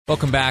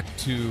Welcome back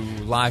to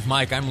Live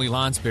Mike. I'm Lee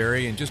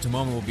Lonsberry. In just a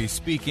moment, we'll be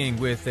speaking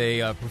with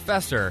a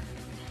professor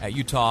at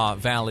Utah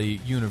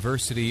Valley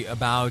University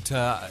about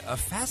a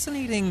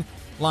fascinating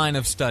line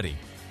of study.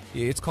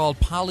 It's called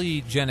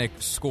polygenic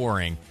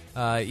scoring.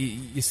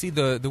 You see,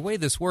 the way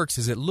this works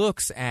is it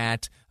looks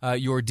at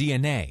your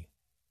DNA.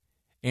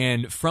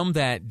 And from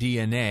that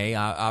DNA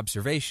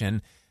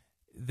observation,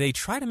 they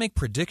try to make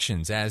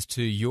predictions as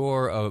to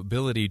your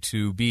ability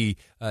to be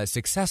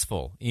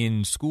successful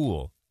in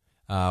school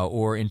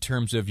or in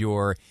terms of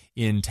your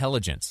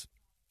intelligence.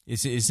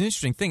 It's an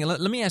interesting thing.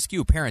 Let me ask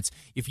you, parents,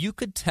 if you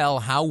could tell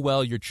how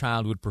well your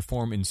child would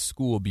perform in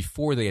school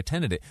before they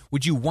attended it,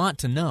 would you want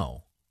to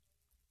know?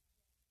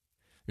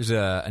 There's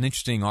an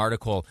interesting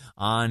article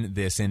on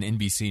this in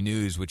NBC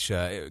News, which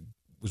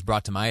was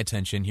brought to my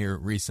attention here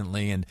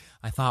recently, and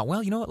I thought,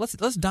 well, you know what,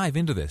 let's dive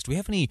into this. Do we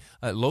have any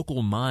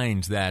local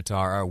minds that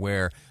are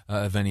aware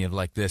of any of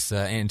like this?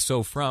 And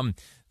so from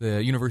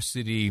the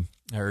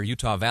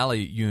Utah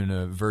Valley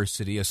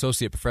University,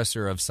 Associate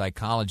Professor of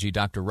Psychology,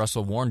 Dr.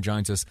 Russell Warren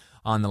joins us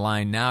on the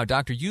line now.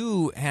 Doctor,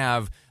 you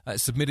have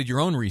submitted your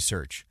own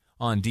research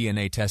on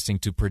DNA testing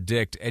to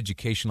predict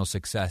educational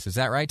success. Is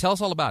that right? Tell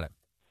us all about it.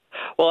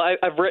 Well,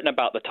 I've written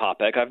about the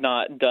topic. I've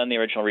not done the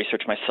original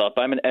research myself,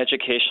 but I'm an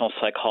educational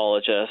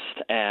psychologist,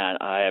 and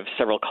I have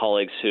several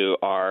colleagues who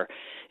are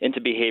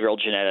into behavioral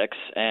genetics.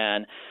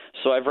 And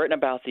so I've written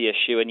about the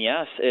issue, and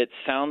yes, it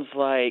sounds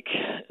like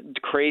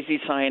crazy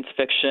science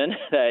fiction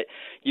that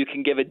you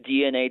can give a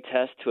DNA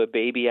test to a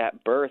baby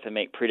at birth and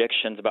make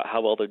predictions about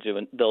how well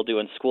they'll do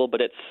in school, but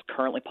it's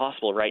currently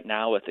possible right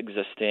now with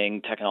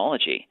existing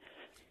technology.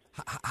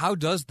 How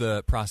does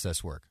the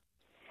process work?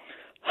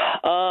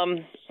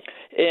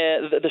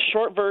 The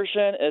short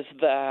version is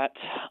that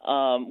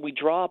we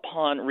draw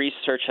upon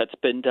research that's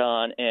been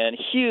done in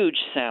huge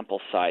sample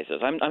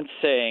sizes. I'm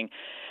saying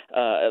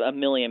 1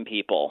 million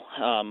people,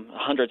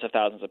 hundreds of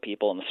thousands of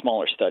people in the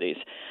smaller studies,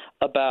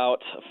 about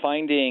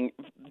finding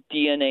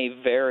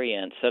DNA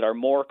variants that are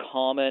more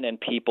common in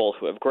people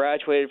who have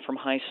graduated from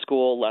high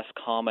school, less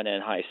common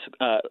in high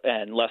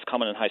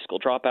school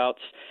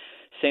dropouts.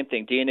 Same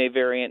thing, DNA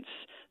variants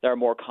that are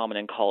more common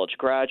in college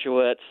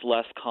graduates,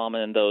 less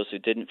common in those who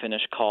didn't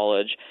finish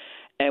college.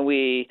 And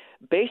we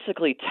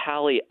basically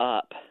tally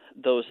up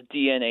those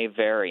DNA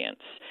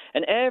variants.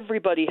 And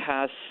everybody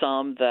has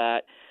some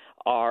that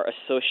are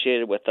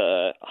associated with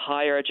a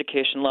higher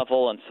education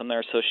level and some that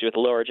are associated with a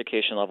lower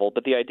education level.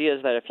 But the idea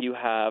is that if you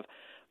have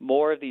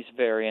more of these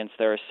variants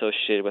that are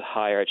associated with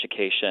higher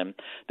education,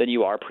 then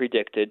you are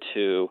predicted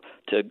to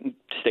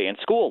stay in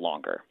school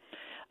longer.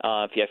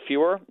 If you have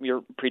fewer,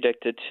 you're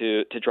predicted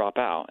to drop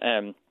out.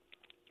 And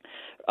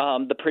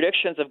the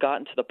predictions have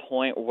gotten to the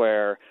point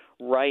where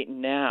right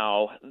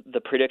now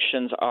the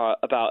predictions are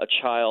about a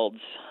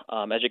child's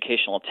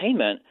educational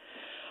attainment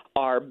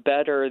are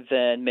better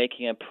than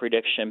making a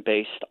prediction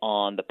based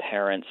on the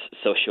parent's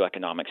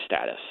socioeconomic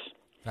status.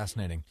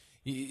 Fascinating.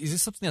 Is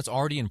this something that's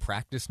already in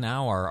practice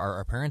now?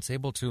 Are parents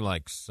able to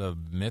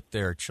submit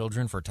their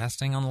children for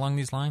testing along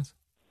these lines?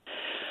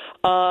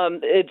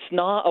 It's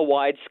not a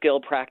wide-scale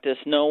practice.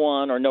 No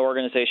one or no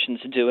organization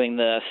is doing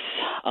this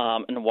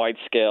in a wide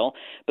scale,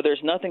 but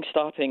there's nothing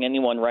stopping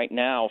anyone right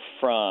now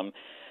from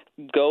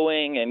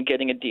going and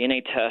getting a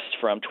DNA test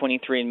from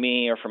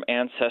 23andMe or from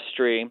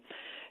Ancestry,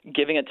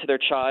 giving it to their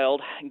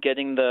child,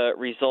 getting the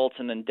results,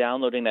 and then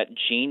downloading that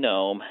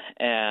genome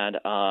and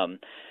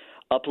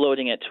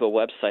uploading it to a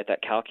website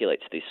that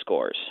calculates these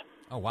scores.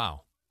 Oh,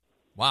 wow.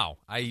 Wow.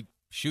 I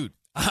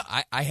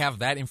have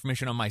that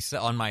information on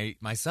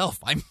myself.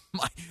 I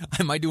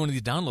might do one of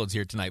these downloads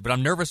here tonight, but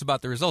I'm nervous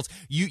about the results.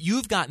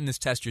 You've gotten this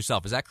test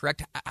yourself, is that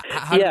correct?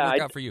 How did it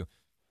work out for you?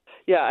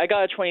 Yeah, I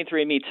got a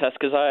 23andMe test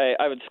because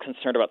I was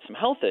concerned about some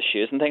health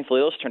issues, and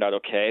thankfully those turned out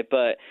okay.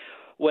 But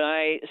when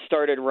I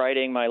started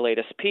writing my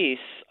latest piece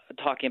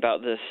talking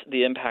about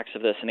the impacts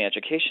of this in the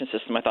education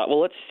system, I thought,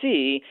 well, let's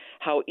see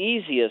how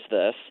easy is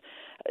this.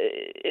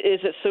 Is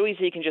it so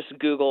easy you can just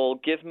Google,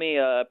 give me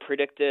a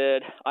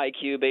predicted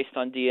IQ based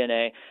on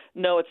DNA?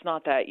 No, it's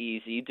not that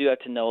easy. You do have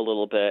to know a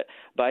little bit,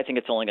 but I think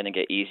it's only going to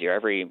get easier.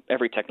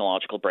 Every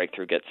technological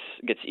breakthrough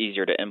gets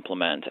easier to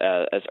implement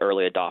as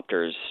early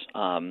adopters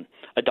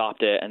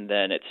adopt it, and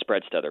then it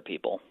spreads to other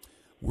people.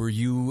 Were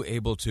you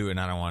able to, and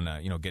I don't want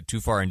to get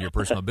too far into your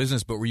personal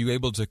business, but were you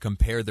able to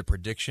compare the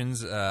predictions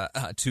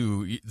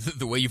to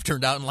the way you've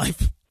turned out in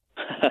life?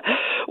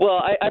 Well,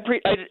 I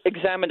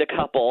examined a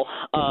couple.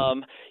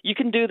 You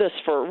can do this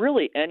for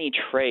really any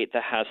trait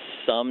that has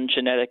some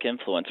genetic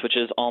influence, which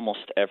is almost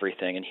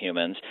everything in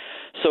humans.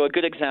 So a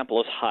good example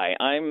is height.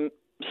 I'm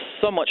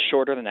somewhat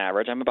shorter than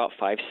average. I'm about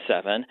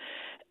 5'7",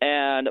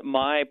 and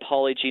my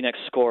polygenic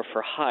score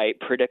for height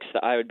predicts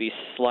that I would be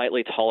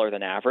slightly taller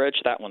than average.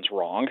 That one's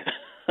wrong.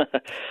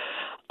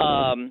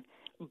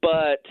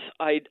 But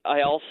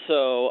I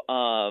also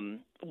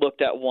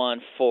looked at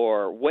one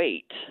for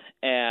weight,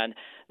 and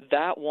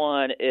that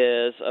one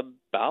is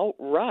about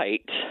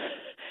right.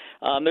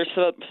 There's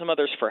some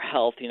others for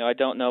health. I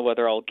don't know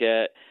whether I'll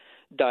get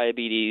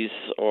diabetes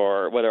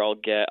or whether I'll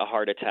get a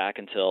heart attack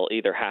until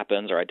either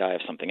happens or I die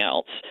of something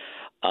else.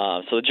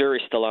 So the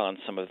jury's still out on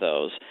some of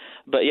those.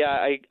 But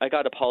yeah, I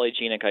got a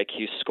polygenic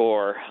IQ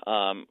score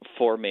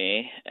for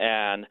me,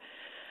 and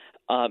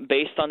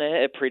based on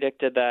it, it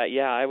predicted that,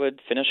 I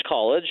would finish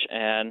college,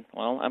 and,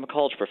 well, I'm a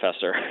college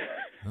professor.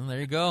 Well,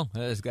 there you go.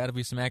 There's got to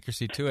be some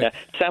accuracy to it.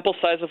 Yeah, sample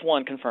size of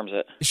 1 confirms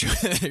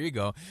it. There you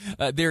go.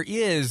 There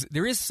is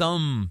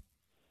some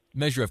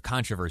measure of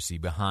controversy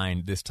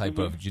behind this type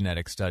of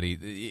genetic study.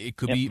 It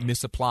could be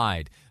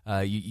misapplied.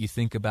 You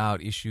think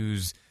about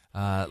issues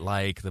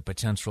like the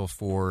potential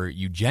for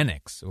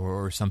eugenics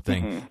or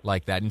something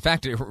like that. In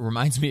fact, it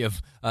reminds me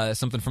of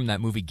something from that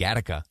movie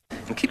Gattaca.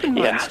 And keep in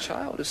mind, this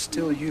child is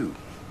still you,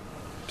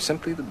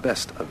 simply the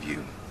best of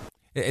you.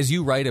 As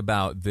you write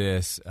about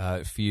this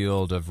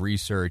field of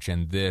research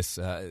and this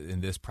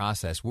in this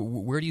process,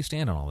 where do you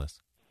stand on all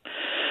this?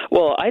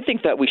 Well, I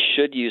think that we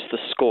should use the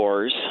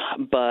scores,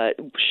 but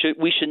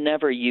we should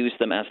never use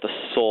them as the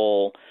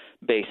sole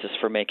basis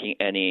for making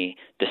any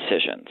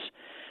decisions,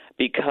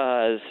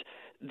 because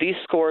these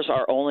scores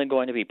are only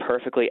going to be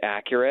perfectly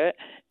accurate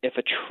if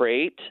a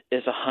trait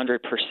is 100%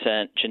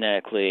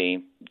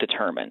 genetically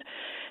determined.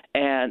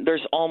 And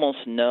there's almost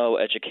no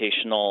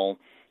educational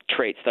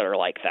traits that are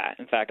like that.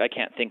 In fact, I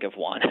can't think of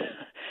one.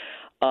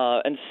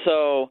 And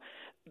so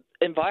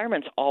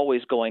environment's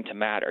always going to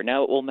matter.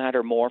 Now, it will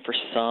matter more for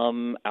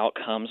some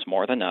outcomes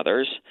more than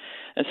others.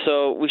 And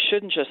so we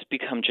shouldn't just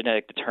become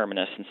genetic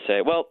determinists and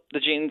say, well, the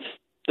genes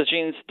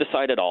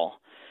decide it all.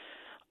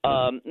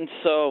 And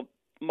so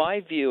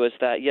my view is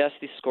that, yes,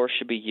 these scores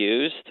should be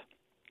used,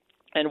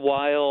 and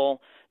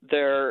while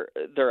they're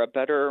a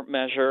better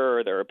measure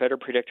or they're a better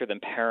predictor than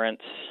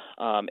parents'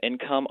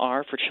 income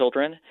are for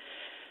children,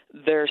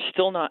 they're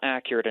still not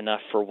accurate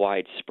enough for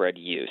widespread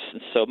use.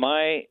 And so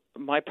my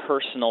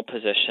personal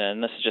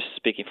position, this is just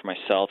speaking for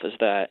myself, is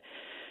that,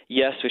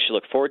 yes, we should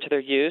look forward to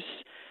their use,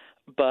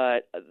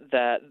 but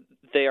that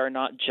they are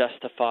not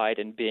justified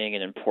in being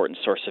an important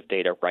source of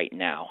data right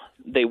now.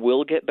 They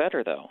will get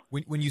better, though.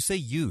 When you say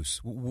use,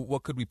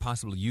 what could we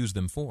possibly use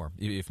them for,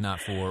 if not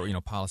for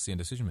policy and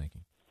decision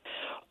making?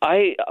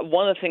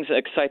 One of the things that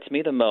excites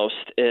me the most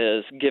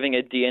is giving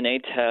a DNA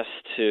test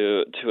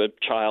to a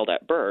child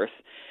at birth,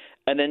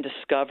 and then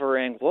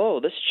discovering, whoa,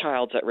 this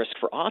child's at risk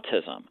for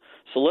autism.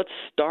 So let's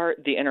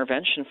start the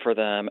intervention for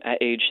them at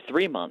age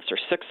 3 months or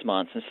 6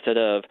 months instead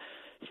of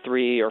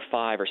 3 or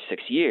 5 or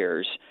 6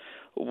 years,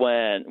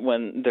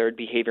 when their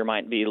behavior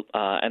might be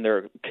and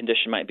their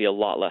condition might be a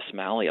lot less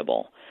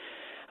malleable.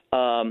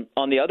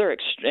 On the other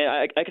extreme,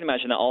 I can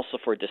imagine that also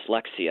for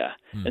dyslexia.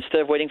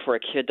 Instead of waiting for a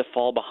kid to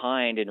fall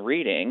behind in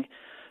reading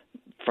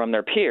from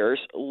their peers,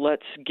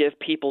 let's give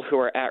people who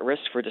are at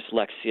risk for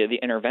dyslexia the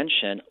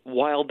intervention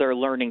while they're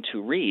learning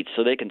to read,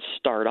 so they can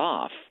start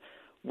off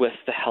with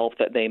the help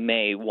that they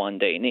may one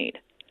day need.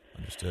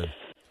 Understood.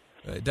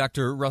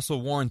 Dr.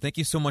 Russell Warren, thank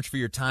you so much for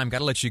your time. Got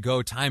to let you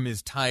go. Time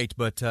is tight.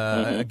 But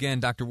again,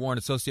 Dr. Warren,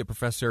 Associate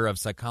Professor of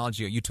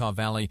Psychology at Utah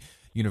Valley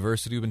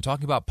University. We've been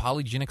talking about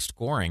polygenic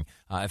scoring.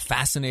 A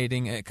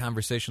fascinating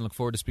conversation. Look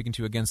forward to speaking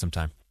to you again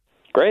sometime.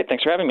 Great.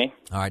 Thanks for having me.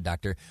 All right,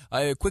 Doctor.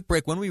 A quick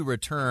break. When we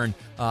return,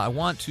 I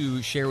want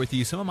to share with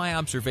you some of my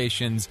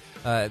observations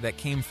that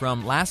came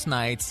from last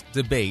night's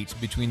debate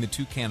between the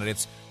two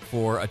candidates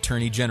for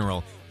Attorney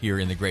General here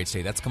in the great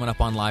state. That's coming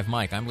up on Live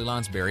Mike. I'm Lee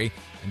Lonsberry,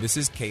 and this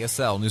is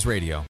KSL News Radio.